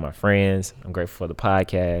grateful for my friends. I'm grateful for the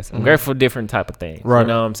podcast. I'm grateful for different type of things. Right. You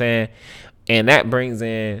know what I'm saying? And that brings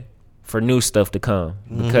in for new stuff to come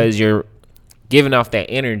because you're giving off that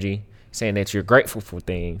energy, saying that you're grateful for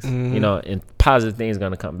things, and positive things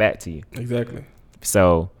going to come back to you. Exactly.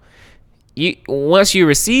 So once you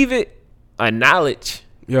receive it, acknowledge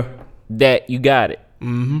that you got it.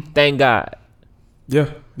 Thank God. Yeah,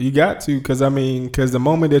 you got to, because the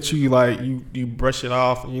moment that you brush it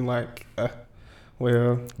off and you like,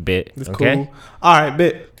 well, Bet. it's okay. cool. All right,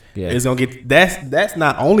 bet. Yeah. It's gonna get that's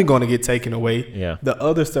not only gonna get taken away. Yeah. The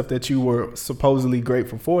other stuff that you were supposedly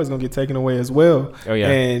grateful for is gonna get taken away as well. Oh yeah.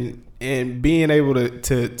 And being able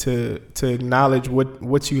to acknowledge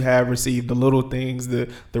what you have received, the little things, the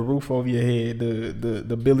roof over your head, the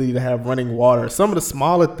ability to have running water, some of the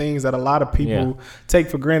smaller things that a lot of people take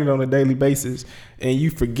for granted on a daily basis, and you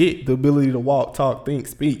forget the ability to walk, talk, think,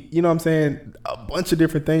 speak. You know what I'm saying? A bunch of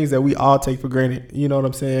different things that we all take for granted. You know what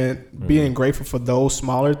I'm saying? Being grateful for those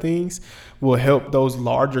smaller things will help those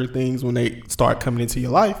larger things when they start coming into your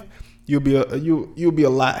life. You'll be a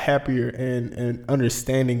lot happier and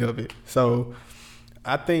understanding of it. So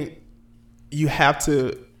I think you have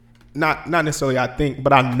to not necessarily I think,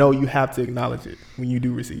 but I know you have to acknowledge it when you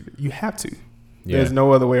do receive it. You have to. Yeah. There's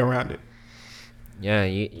no other way around it. Yeah,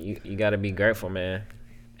 you got to be grateful, man.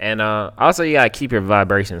 And also you got to keep your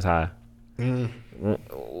vibrations high.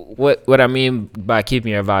 What I mean by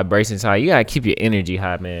keeping your vibrations high, you got to keep your energy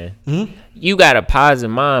high, man. You got a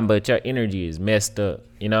positive mind, but your energy is messed up.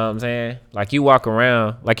 You know what I'm saying? Like you walk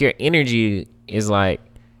around, like your energy is like,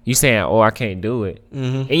 you saying, oh, I can't do it.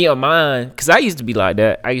 In your mind, because I used to be like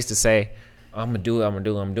that. I used to say, I'm going to do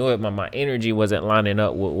it. But my energy wasn't lining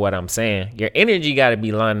up with what I'm saying. Your energy got to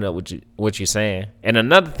be lining up with what you're saying. And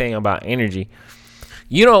another thing about energy,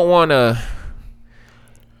 you don't want to,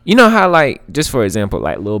 you know how like, just for example,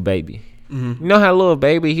 like Lil Baby. You know how Lil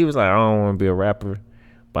Baby, he was like, I don't want to be a rapper,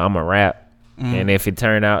 but I'm a rap. And if it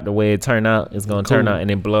turned out the way it turned out, it's going to turn out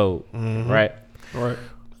and it blow. Right? Right.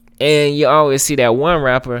 And you always see that one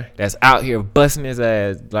rapper that's out here busting his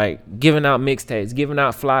ass, like giving out mixtapes, giving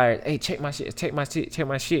out flyers. Hey, check my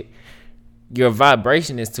shit. Your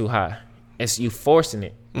vibration is too high. It's you forcing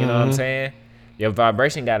it. You know what I'm saying? Your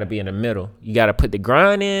vibration got to be in the middle. You got to put the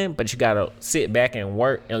grind in, but you got to sit back and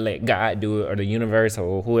work and let God do it, or the universe,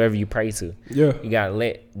 or whoever you pray to. Yeah. You got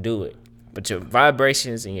to do it. But your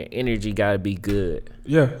vibrations and your energy got to be good.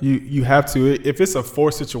 Yeah, you have to. If it's a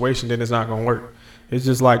forced situation, then it's not going to work. It's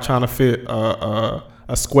just like trying to fit a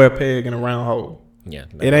square peg in a round hole. Yeah.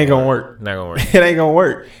 It ain't going to work. Not going to work. It ain't going to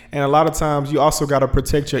work. And a lot of times you also got to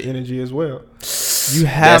protect your energy as well.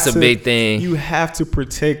 That's a big thing. You have to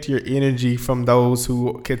protect your energy from those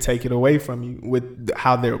who can take it away from you with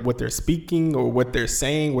what they're speaking or what they're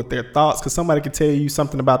saying, with their thoughts. Because somebody could tell you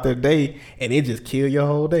something about their day and it just kill your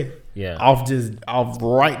whole day. Yeah. Off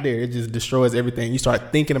right there. It just destroys everything. You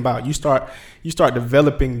start thinking about, you start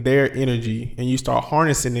developing their energy and you start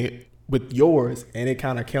harnessing it with yours, and it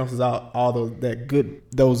kind of cancels out all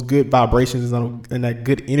those good vibrations and that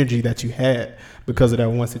good energy that you had because of that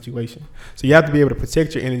one situation. So you have to be able to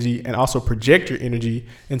protect your energy and also project your energy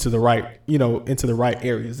into the right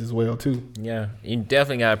areas as well too. Yeah, you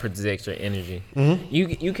definitely gotta protect your energy. Mm-hmm.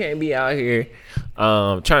 You can't be out here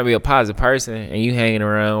trying to be a positive person and you hanging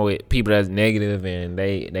around with people that's negative and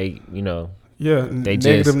they Yeah, they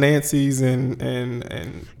negative just, Nancy's and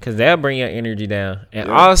because they'll bring your energy down.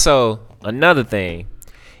 And also another thing,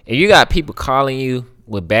 if you got people calling you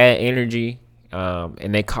with bad energy,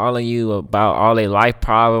 and they calling you about all their life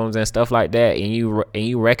problems and stuff like that, and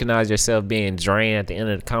you recognize yourself being drained at the end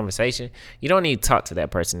of the conversation, you don't need to talk to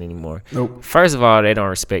that person anymore. Nope. First of all, they don't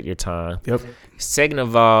respect your time. Yep. Second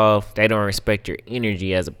of all, they don't respect your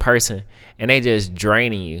energy as a person, and they just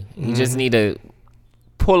draining you. You just need to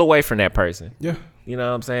pull away from that person. Yeah. You know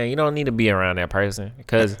what I'm saying? You don't need to be around that person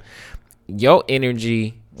because your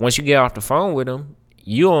energy, once you get off the phone with them,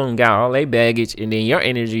 you don't got all their baggage, and then your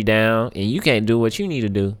energy down, and you can't do what you need to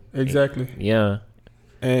do. Exactly. Yeah.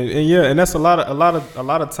 And that's a lot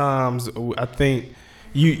of times I think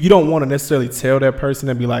you don't want to necessarily tell that person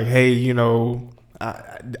and be like, hey,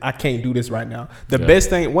 I can't do this right now. The best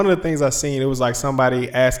thing, one of the things I seen, it was like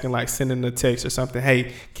somebody asking, like sending a text or something,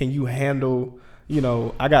 hey, can you handle,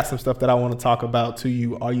 I got some stuff that I want to talk about to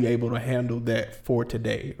you. Are you able to handle that for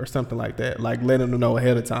today or something like that? Like letting them know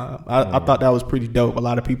ahead of time. I thought that was pretty dope. A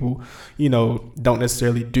lot of people, don't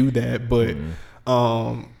necessarily do that, but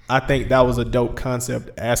I think that was a dope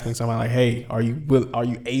concept, asking somebody like, hey, are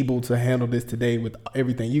you able to handle this today with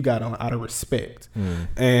everything you got on, out of respect?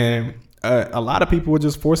 And a lot of people would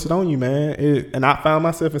just force it on you, man. And I found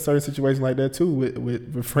myself in certain situations like that too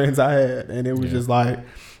with friends I had, and it was just like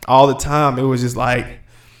all the time. It was just like,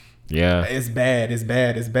 yeah, it's bad.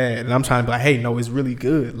 And I'm trying to be like, hey, no, it's really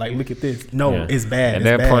good. Like, look at this. No, it's bad.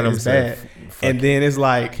 At that point, it's bad. And then it's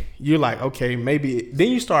like, you're like, okay, maybe.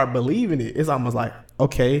 Then you start believing it. It's almost like,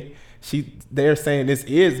 okay, they're saying this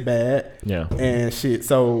is bad. Yeah. And shit.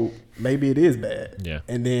 So maybe it is bad. Yeah.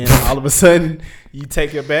 And then all of a sudden you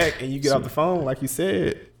take it back and you get off the phone, like you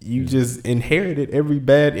said, you just inherited every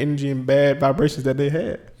bad energy and bad vibrations that they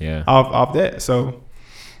had. Yeah. Off that. So.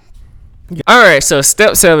 All right, so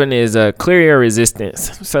step 7 is clear your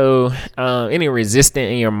resistance. So any resistance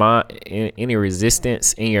in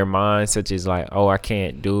your mind, such as like, oh, I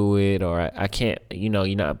can't do it, or I can't,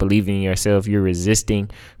 you're not believing in yourself. You're resisting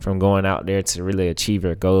from going out there to really achieve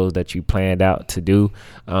your goals that you planned out to do.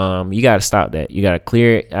 You got to stop that. You got to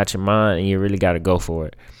clear it out your mind, and you really got to go for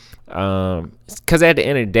it. Because at the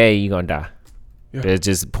end of the day, you're gonna die. Yeah. There's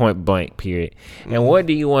just point blank, period. And what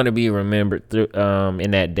do you want to be remembered through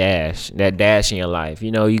in that dash in your life?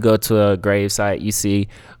 You go to a grave site, you see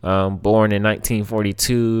born in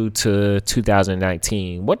 1942 to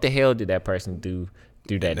 2019. What the hell did that person do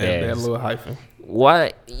through that dash? That little hyphen.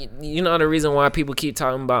 Why? The reason why people keep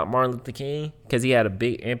talking about Martin Luther King? Because he had a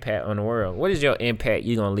big impact on the world. What is your impact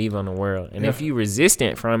you're going to leave on the world? And if you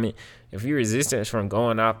resistant from it, if you're resistant from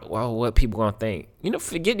going out, well, what people going to think?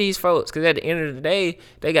 Forget these folks, because at the end of the day,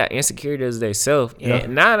 they got insecurities themselves.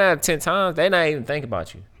 And 9 out of 10 times, they not even think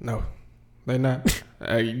about you. No, they not.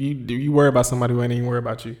 You worry about somebody who ain't even worry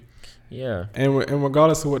about you. Yeah. And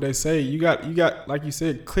regardless of what they say, you got like you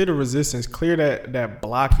said, clear the resistance, clear that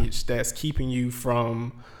blockage that's keeping you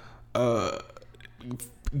from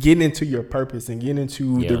getting into your purpose and getting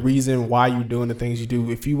into the reason why you're doing the things you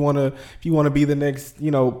do. If you wanna be the next,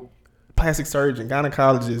 plastic surgeon,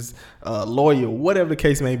 gynecologist, lawyer, whatever the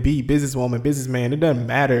case may be, businesswoman, businessman, it doesn't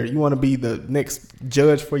matter. You want to be the next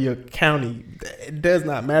judge for your county, it does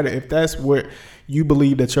not matter. If that's what you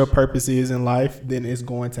believe that your purpose is in life, then it's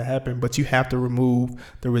going to happen. But you have to remove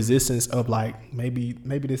the resistance of like, maybe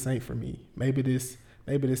this ain't for me. Maybe this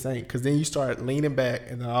ain't, because then you start leaning back,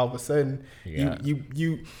 and then all of a sudden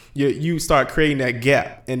you start creating that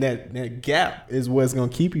gap, and that gap is what's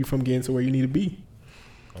going to keep you from getting to where you need to be.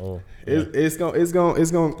 Oh, It's gonna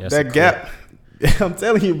That's that a gap. I'm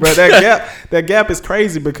telling you, bro, that gap is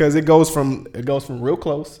crazy because it goes from real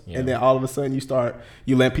close, and then all of a sudden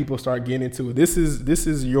you let people start getting into it. This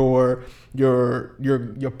is your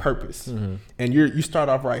purpose, and you start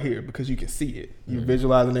off right here because you can see it, you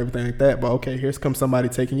visualizing everything like that. But okay, here's come somebody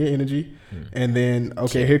taking your energy, and then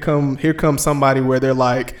okay, here comes somebody where they're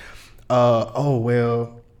like, oh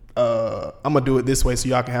well. I'm gonna do it this way so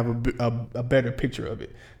y'all can have a better picture of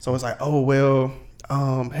it. So it's like, oh well,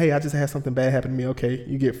 hey, I just had something bad happen to me. Okay,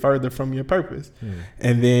 you get further from your purpose,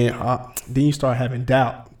 and then you start having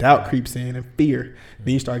doubt. Doubt creeps in and fear.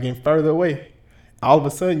 Then you start getting further away. All of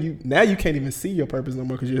a sudden, you can't even see your purpose no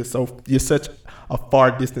more because you're such a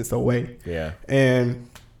far distance away. Yeah, and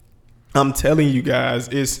I'm telling you guys,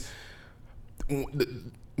 it's.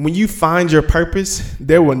 When you find your purpose,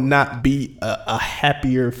 there will not be a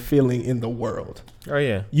happier feeling in the world. Oh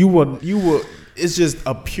yeah, you will. It's just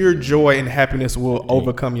a pure joy and happiness will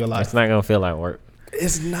overcome your life. It's not gonna feel like work.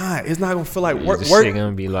 It's not gonna feel like work. Work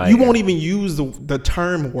gonna be like you won't even use the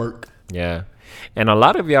term work. Yeah. And a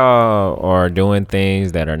lot of y'all are doing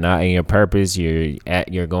things that are not in your purpose. You're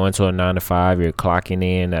going to a 9-to-5. You're clocking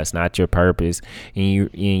in. That's not your purpose. And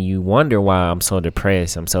you wonder why I'm so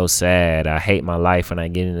depressed. I'm so sad. I hate my life when I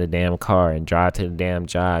get in the damn car and drive to the damn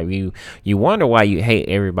job. You wonder why you hate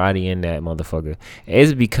everybody in that motherfucker.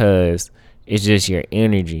 It's because it's just your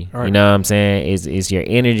energy. Right. You know what I'm saying? It's your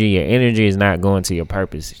energy. Your energy is not going to your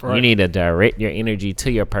purpose. Right. You need to direct your energy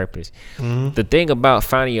to your purpose. Mm-hmm. The thing about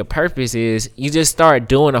finding your purpose is you just start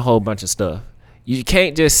doing a whole bunch of stuff. You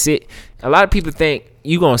can't just sit. A lot of people think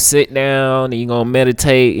you're going to sit down and you're going to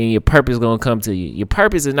meditate and your purpose is going to come to you. Your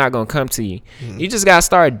purpose is not going to come to you. Mm-hmm. You just got to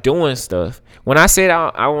start doing stuff. When I said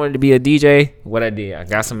I wanted to be a DJ, what I did, I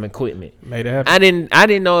got some equipment. Made it happen. I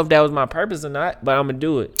didn't know if that was my purpose or not, but I'm going to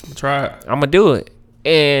do it. Try it. I'm going to do it.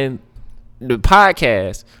 And the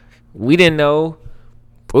podcast, we didn't know.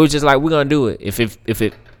 It was just like, we're going to do it. If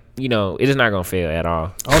it you know, it is not gonna fail at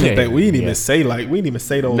all. Only thing we didn't even say those words. We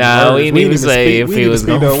didn't even say if it was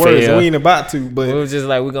gonna fail. We ain't about to, but it was just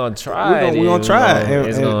like we're gonna try. We're gonna try it.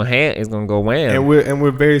 It's gonna go wham. And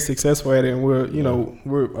we're very successful at it. And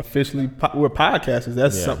we're officially we're podcasters.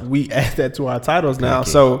 That's something we add that to our titles now.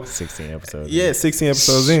 So 16 episodes. Yeah, 16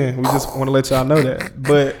 episodes in. We just want to let y'all know that.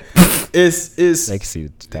 But it's they can see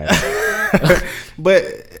the title.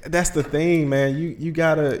 But that's the thing, man.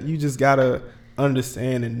 You just gotta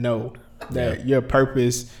understand and know that your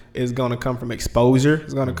purpose is going to come from exposure.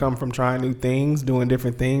 It's going to come from trying new things, doing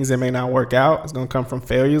different things that may not work out. It's going to come from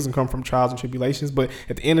failures and come from trials and tribulations. But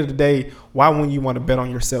at the end of the day, why wouldn't you want to bet on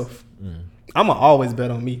yourself? I'm going to always bet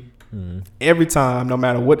on me. Every time, no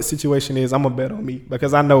matter what the situation is, I'm going to bet on me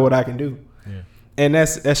because I know what I can do. And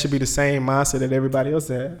that should be the same mindset that everybody else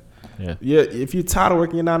has. If you're tired of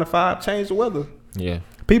working your 9-to-5, change the weather.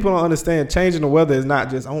 People don't understand changing the weather is not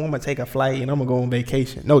just, I'm going to take a flight and I'm going to go on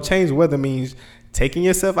vacation. No, change the weather means taking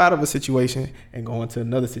yourself out of a situation and going to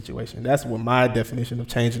another situation. That's what my definition of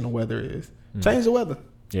changing the weather is. Change the weather.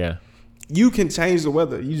 Yeah. You can change the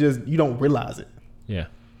weather. You don't realize it. Yeah.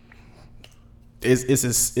 It's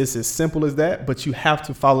as simple as that, but you have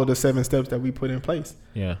to follow the 7 steps that we put in place.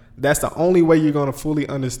 Yeah. That's the only way you're going to fully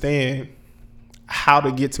understand how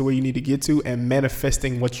to get to where you need to get to and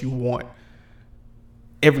manifesting what you want.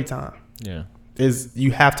 Every time. Yeah.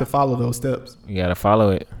 You have to follow those steps. You got to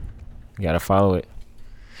follow it.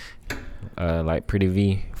 Like Pretty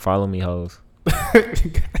V, follow me, hoes.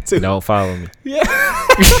 Don't follow me. Yeah.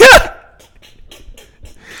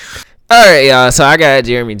 All right, y'all. So I got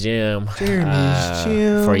Jeremy Jim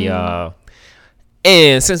for y'all.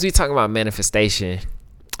 And since we talking about manifestation,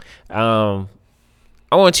 I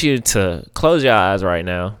want you to close your eyes right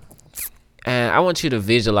now. And I want you to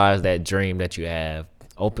visualize that dream that you have.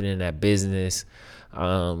 Opening that business,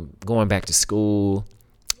 going back to school,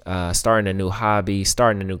 starting a new hobby,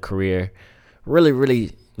 starting a new career. Really,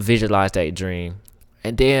 really visualize that dream.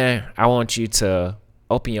 And then I want you to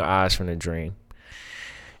open your eyes from the dream.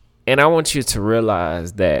 And I want you to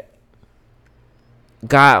realize that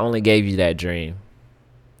God only gave you that dream.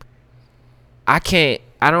 I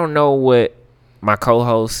don't know what my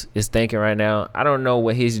co-host is thinking right now. I don't know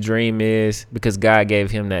what his dream is because God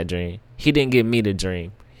gave him that dream. He didn't give me the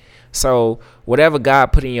dream. So whatever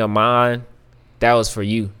God put in your mind, that was for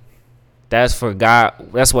you. That's for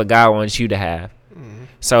God. That's what God wants you to have. Mm-hmm.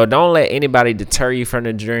 So don't let anybody deter you from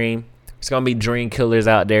the dream. There's going to be dream killers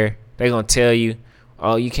out there. They're going to tell you,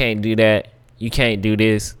 oh, you can't do that. You can't do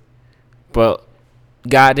this. But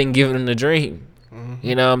God didn't give them the dream. Mm-hmm.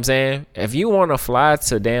 You know what I'm saying? If you want to fly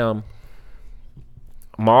to damn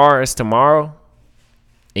Mars tomorrow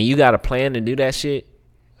and you got a plan to do that shit,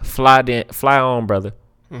 fly on, brother.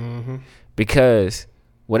 Mm-hmm. Because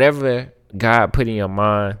whatever God put in your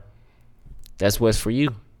mind, that's what's for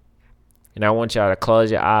you. And I want y'all to close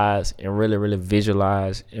your eyes and really, really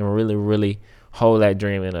visualize and really, really hold that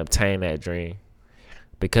dream and obtain that dream.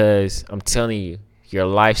 Because I'm telling you, your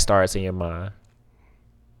life starts in your mind.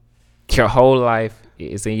 Your whole life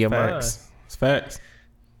is in your mind. It's facts.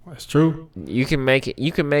 That's true. You can make it.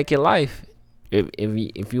 You can make your life.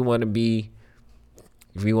 If you want to be,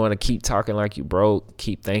 if you want to keep talking like you broke,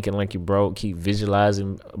 keep thinking like you broke, keep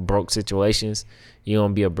visualizing broke situations, you're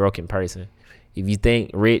gonna be a broken person. If you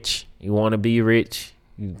think rich, you want to be rich,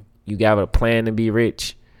 you got a plan to be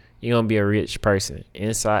rich, you're gonna be a rich person,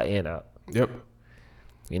 inside and out. Yep.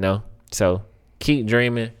 You know, so keep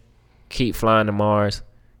dreaming, keep flying to Mars,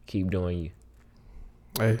 keep doing you.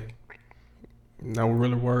 Hey, no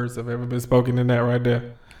really words have ever been spoken in that right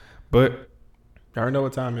there. But y'all already know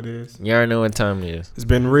what time it is. You already know what time it is. It's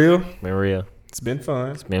been real. Been real. It's been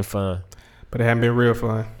fun. It's been fun. But it hasn't been real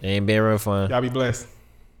fun. It ain't been real fun. Y'all be blessed.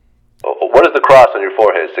 What does the cross on your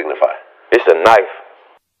forehead signify? It's a knife.